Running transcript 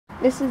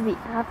This is the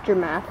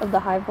aftermath of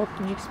the high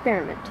voltage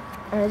experiment.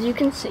 As you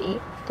can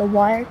see, the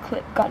wire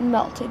clip got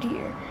melted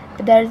here,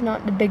 but that is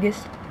not the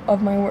biggest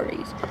of my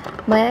worries.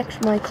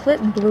 My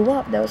clip blew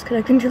up that was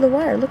connecting to the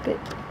wire. Look at,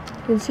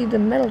 you can see the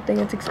metal thing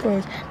that's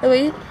exposed. By the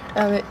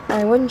way,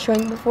 I wasn't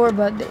showing before,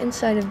 but the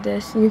inside of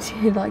this, you can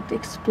see like the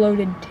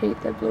exploded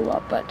tape that blew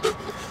up, but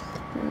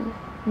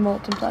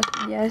molten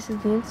plastic. Yeah, this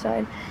is the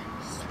inside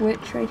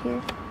switch right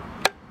here.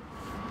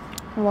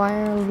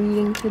 Wire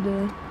leading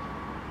to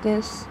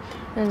this,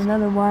 and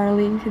another wire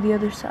leading to the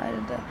other side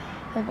of the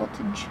high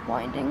voltage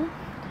winding.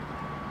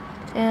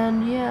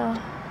 And yeah,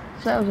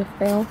 so that was a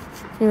fail.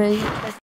 Anyway.